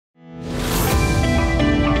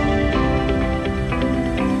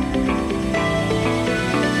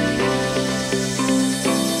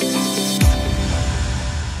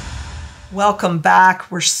welcome back.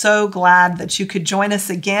 We're so glad that you could join us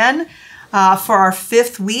again for our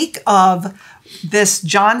 5th week of this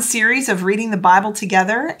John series of reading the Bible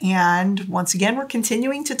together. And once again, we're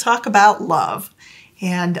continuing to talk about love.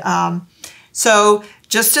 And so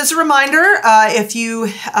just as a reminder, if you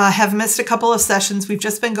have missed a couple of sessions, we've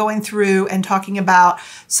just been going through and talking about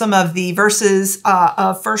some of the verses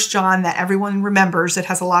of 1 John that everyone remembers. It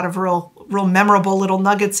has a lot of real memorable little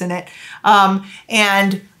nuggets in it.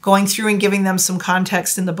 And going through and giving them some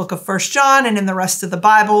context in the book of 1 John and in the rest of the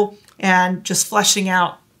Bible, and just fleshing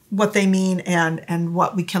out what they mean and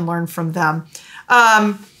what we can learn from them.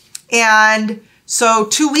 And so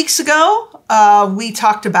 2 weeks ago, we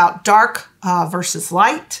talked about dark versus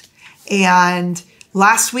light. And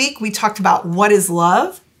last week, we talked about what is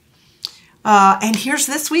love. And here's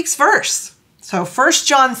this week's verse. So 1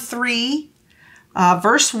 John 3,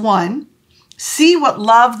 verse 1, "See what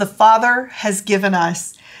love the Father has given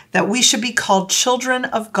us, that we should be called children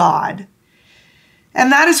of God.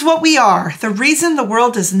 And that is what we are. The reason the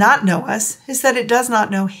world does not know us is that it does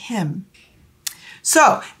not know him."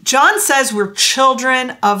 So John says we're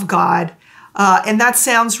children of God. And that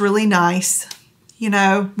sounds really nice. You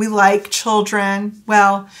know, we like children.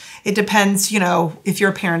 Well, it depends, you know, if you're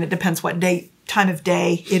a parent, it depends what time of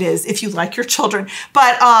day it is, if you like your children.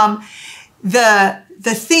 But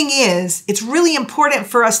the thing is, it's really important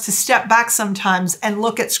for us to step back sometimes and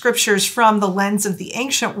look at scriptures from the lens of the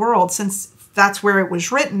ancient world, since that's where it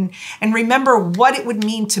was written, and remember what it would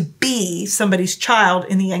mean to be somebody's child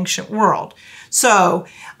in the ancient world. So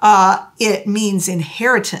it means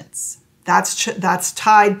inheritance. That's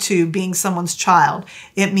tied to being someone's child.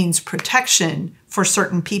 It means protection for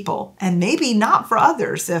certain people, and maybe not for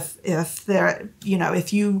others. If they're, you know,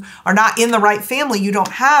 if you are not in the right family, you don't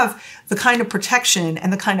have the kind of protection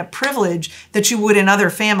and the kind of privilege that you would in other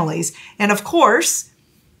families. And of course,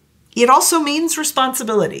 it also means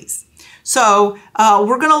responsibilities. So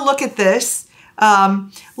we're going to look at this.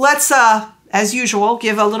 Let's, as usual,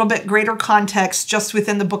 give a little bit greater context just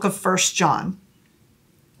within the book of 1 John.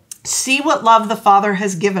 "See what love the Father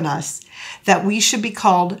has given us, that we should be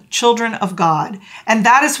called children of God. And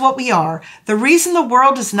that is what we are. The reason the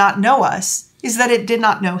world does not know us is that it did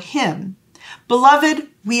not know him. Beloved,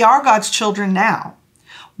 we are God's children now.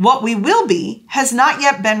 What we will be has not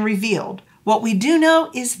yet been revealed. What we do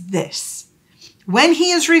know is this: when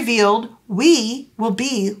he is revealed, we will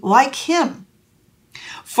be like him.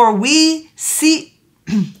 For we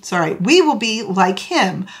will be like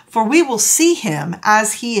him, for we will see him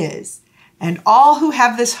as he is. And all who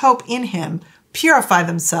have this hope in him purify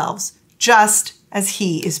themselves just as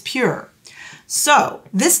he is pure." So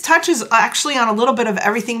this touches actually on a little bit of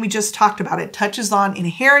everything we just talked about. It touches on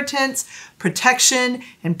inheritance, protection,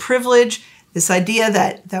 and privilege. This idea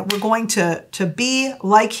that we're going to be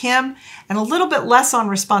like him, and a little bit less on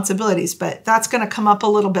responsibilities, but that's going to come up a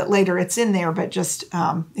little bit later. It's in there, but just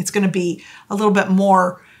it's going to be a little bit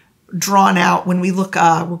more drawn out when we look.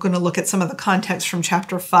 We're going to look at some of the context from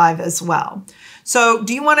chapter 5 as well. So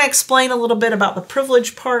do you want to explain a little bit about the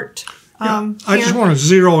privilege part? I just want to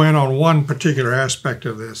zero in on one particular aspect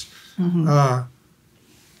of this. Mm-hmm.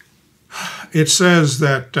 It says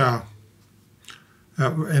that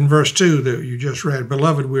in verse 2 that you just read,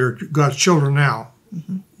 "Beloved, we are God's children now.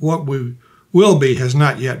 Mm-hmm. What we will be has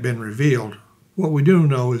not yet been revealed. What we do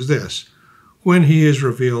know is this: when he is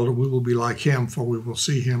revealed, we will be like him, for we will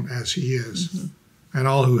see him as he is. Mm-hmm. And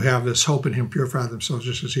all who have this hope in him purify themselves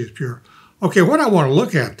just as he is pure." Okay, what I want to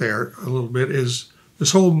look at there a little bit is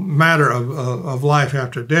this whole matter of life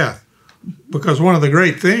after death. Because one of the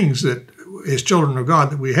great things that as children of God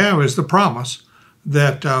that we have is the promise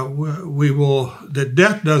that that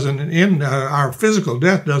death doesn't end, our physical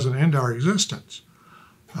death doesn't end our existence.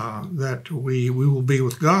 That we will be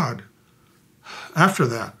with God after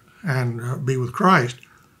that and be with Christ.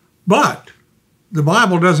 But the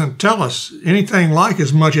Bible doesn't tell us anything like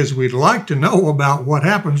as much as we'd like to know about what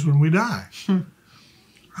happens when we die.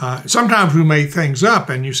 Sometimes we make things up,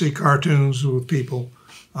 and you see cartoons with people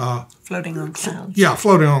floating on clouds. Yeah,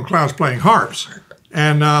 floating on clouds playing harps.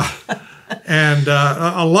 And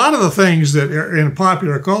a lot of the things that are in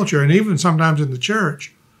popular culture, and even sometimes in the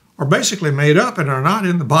church, are basically made up and are not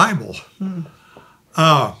in the Bible.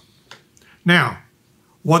 Now,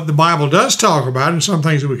 what the Bible does talk about, and some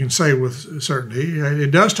things that we can say with certainty,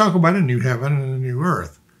 it does talk about a new heaven and a new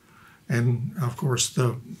earth. And, of course,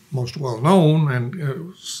 the most well-known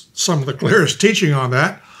and some of the clearest teaching on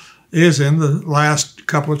that is in the last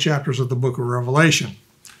couple of chapters of the book of Revelation.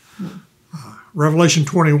 Revelation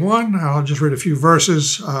 21, I'll just read a few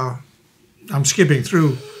verses. I'm skipping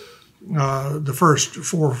through the first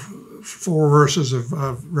 4 verses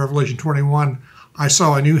of Revelation 21, I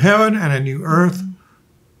saw a new heaven and a new earth.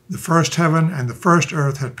 The first heaven and the first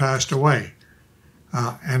earth had passed away.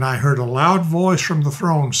 And I heard a loud voice from the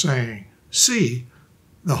throne saying, See,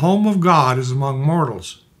 the home of God is among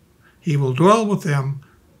mortals. He will dwell with them.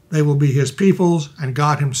 They will be his peoples, and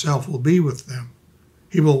God himself will be with them.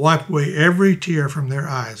 He will wipe away every tear from their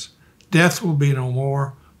eyes. Death will be no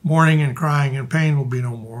more. Mourning and crying and pain will be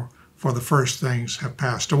no more, for the first things have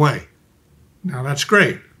passed away. Now that's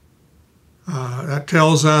great. That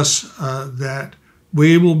tells us that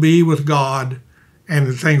we will be with God, and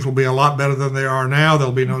that things will be a lot better than they are now.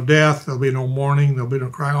 There'll be no death. There'll be no mourning. There'll be no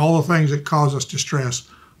crying. All the things that cause us distress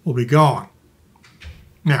will be gone.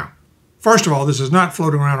 Now, first of all, this is not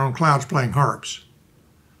floating around on clouds playing harps.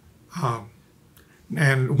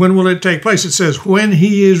 And when will it take place? It says, when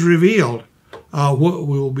he is revealed, we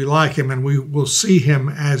will be like him, and we will see him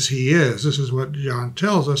as he is. This is what John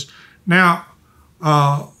tells us. Now,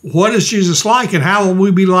 what is Jesus like, and how will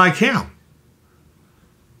we be like him?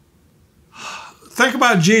 Think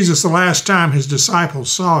about Jesus the last time his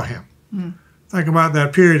disciples saw him. Think about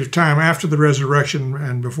that period of time after the resurrection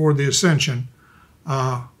and before the ascension.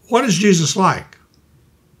 What is Jesus like?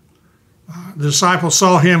 The disciples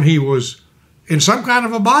saw him. He was in some kind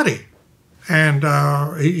of a body, and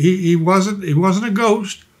he wasn't a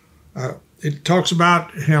ghost. It talks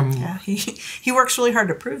about him. Yeah, he works really hard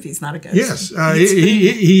to prove he's not a ghost. Yes,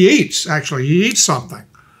 he eats. Actually, he eats something.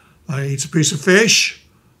 He eats a piece of fish.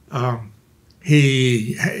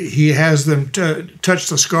 He has them touch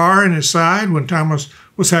the scar in his side when Thomas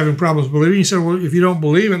was having problems believing. He said, "Well, if you don't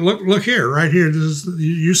believe it, look here, right here. This is,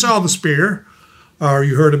 you saw the spear, or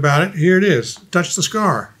you heard about it. Here it is. Touch the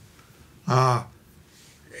scar."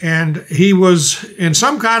 And he was in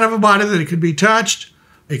some kind of a body that it could be touched.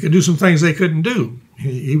 He could do some things they couldn't do.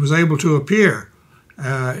 He was able to appear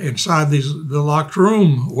inside the locked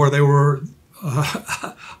room where they were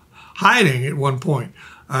hiding at one point.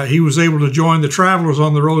 He was able to join the travelers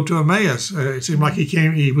on the road to Emmaus. It seemed like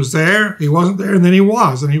he was there, he wasn't there, and then he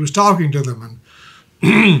was talking to them.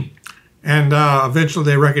 And eventually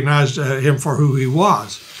they recognized him for who he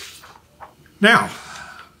was. Now,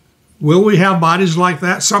 will we have bodies like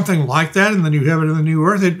that, something like that in the new heaven and the new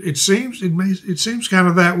earth? It seems kind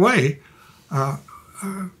of that way.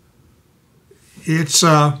 This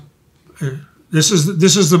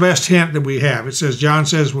is the best hint that we have. It says, John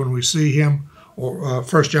says, when we see him, or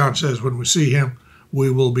 1 John says, when we see him, we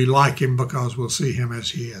will be like him because we'll see him as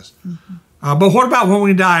he is. But what about when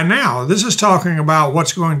we die now? This is talking about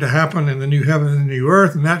what's going to happen in the new heaven and the new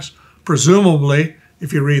earth, and that's presumably,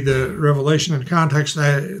 if you read the Revelation in context,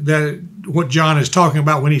 that what John is talking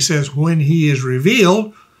about when he says, when he is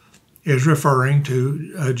revealed, is referring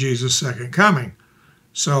to Jesus' second coming.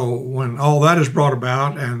 So when all that is brought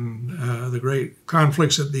about, and the great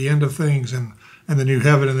conflicts at the end of things, and the new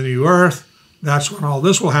heaven and the new earth, that's when all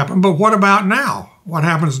this will happen. But what about now? What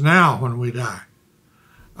happens now when we die?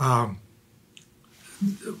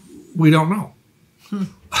 We don't know.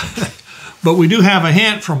 But we do have a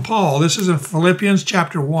hint from Paul. This is in Philippians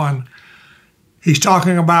chapter 1. He's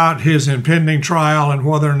talking about his impending trial and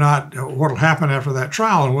whether or not what will happen after that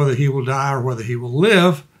trial, and whether he will die or whether he will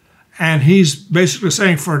live. And he's basically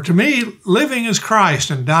saying, for to me, living is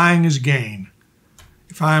Christ and dying is gain.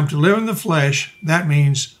 If I am to live in the flesh, that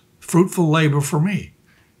means fruitful labor for me.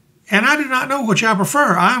 And I do not know which I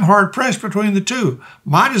prefer. I am hard-pressed between the two.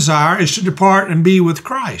 My desire is to depart and be with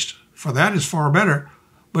Christ, for that is far better.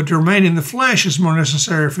 But to remain in the flesh is more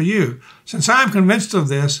necessary for you. Since I am convinced of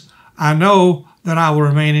this, I know that I will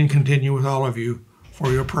remain and continue with all of you for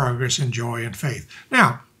your progress in joy and faith.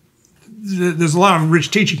 Now, there's a lot of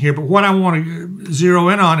rich teaching here, but what I want to zero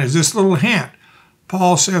in on is this little hint.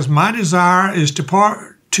 Paul says, my desire is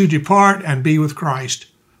to depart and be with Christ,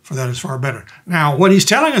 for that is far better. Now, what he's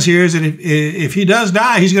telling us here is that if he does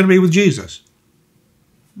die, he's going to be with Jesus.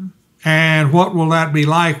 And what will that be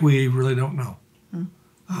like? We really don't know.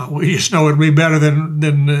 We just know it'll be better than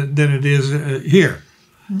it is here.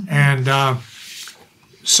 And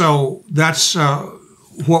so that's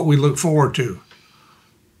what we look forward to.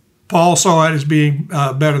 Paul saw it as being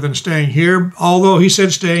better than staying here, although he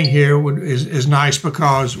said staying here is nice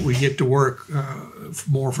because we get to work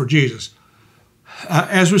more for Jesus.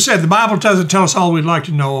 As we said, the Bible doesn't tell us all we'd like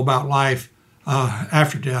to know about life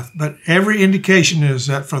after death, but every indication is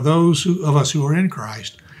that for those of us who are in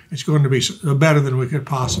Christ, it's going to be better than we could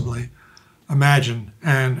possibly imagine.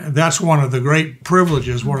 And that's one of the great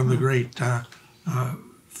privileges, one of the great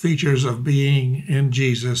features of being in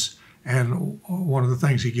Jesus, and one of the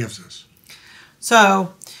things he gives us.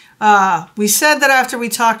 So We said that after we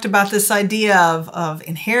talked about this idea of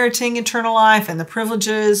inheriting eternal life and the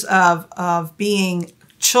privileges of being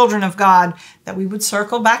children of God, that we would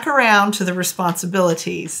circle back around to the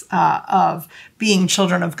responsibilities of being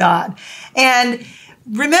children of God. And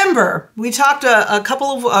remember, we talked a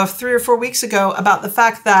couple of 3 or 4 weeks ago about the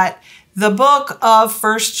fact that the book of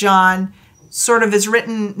 1 John sort of is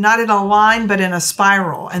written not in a line, but in a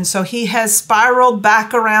spiral. And so he has spiraled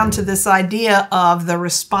back around to this idea of the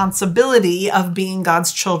responsibility of being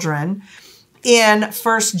God's children in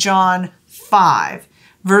 1 John 5,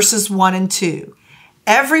 verses 1 and 2.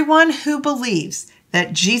 Everyone who believes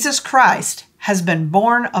that Jesus Christ has been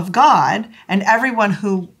born of God, and everyone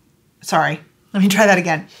who believes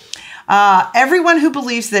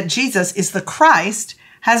that Jesus is the Christ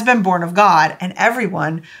has been born of God, and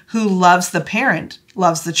everyone who loves the parent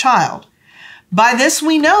loves the child. By this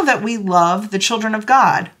we know that we love the children of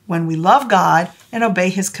God, when we love God and obey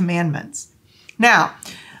his commandments. Now,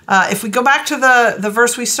 if we go back to the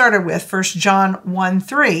verse we started with, 1 John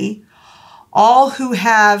 1:3,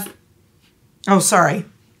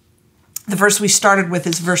 the verse we started with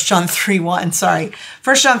is 1 John 3:1.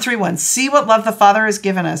 1 John 3:1. See what love the Father has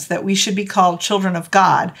given us, that we should be called children of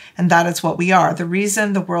God, and that is what we are. The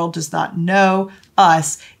reason the world does not know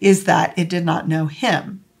us is that it did not know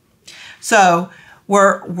him. So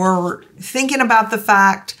we're thinking about the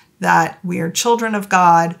fact that we are children of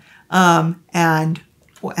God, and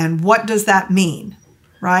what does that mean,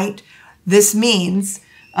 right? This means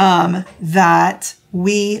that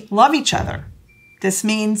we love each other. This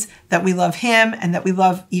means that we love him and that we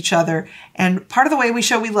love each other. And part of the way we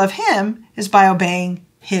show we love him is by obeying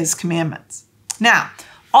his commandments. Now,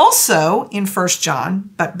 also in 1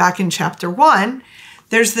 John, but back in chapter 1,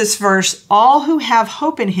 there's this verse, all who have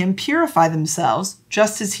hope in him purify themselves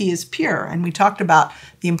just as he is pure. And we talked about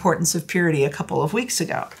the importance of purity a couple of weeks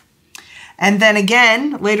ago. And then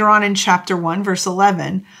again, later on in chapter 1, verse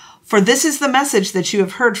 11, for this is the message that you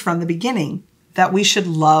have heard from the beginning, that we should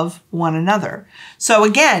love one another. So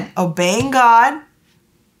again, obeying God,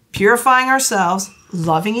 purifying ourselves,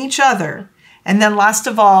 loving each other. And then last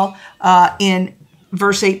of all, in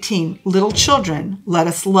verse 18, little children, let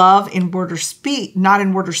us love in word or speech, not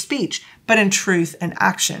in word or speech, but in truth and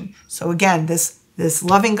action. So again, this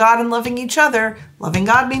loving God and loving each other, loving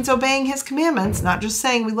God means obeying his commandments, not just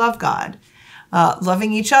saying we love God.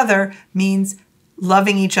 Loving each other means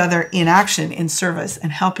loving each other in action, in service,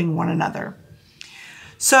 and helping one another.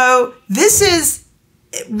 So this is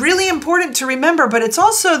really important to remember, but it's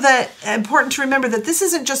also important to remember that this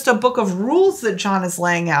isn't just a book of rules that John is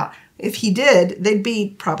laying out. If he did, they'd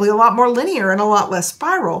be probably a lot more linear and a lot less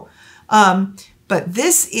spiral. But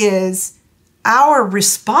this is our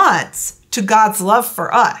response to God's love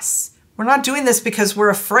for us. We're not doing this because we're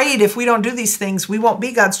afraid if we don't do these things, we won't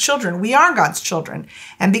be God's children. We are God's children.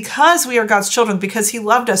 And because we are God's children, because he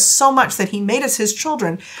loved us so much that he made us his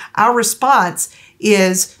children, our response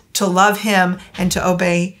is to love him and to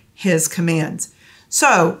obey his commands.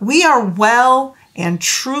 So we are well and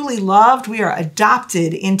truly loved. We are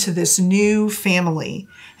adopted into this new family.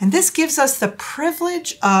 And this gives us the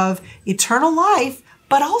privilege of eternal life,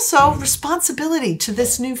 but also responsibility to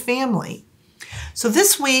this new family. So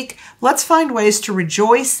this week, let's find ways to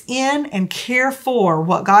rejoice in and care for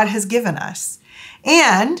what God has given us.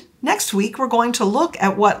 And next week, we're going to look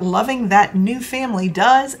at what loving that new family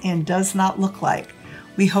does and does not look like.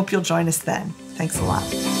 We hope you'll join us then. Thanks a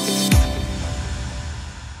lot.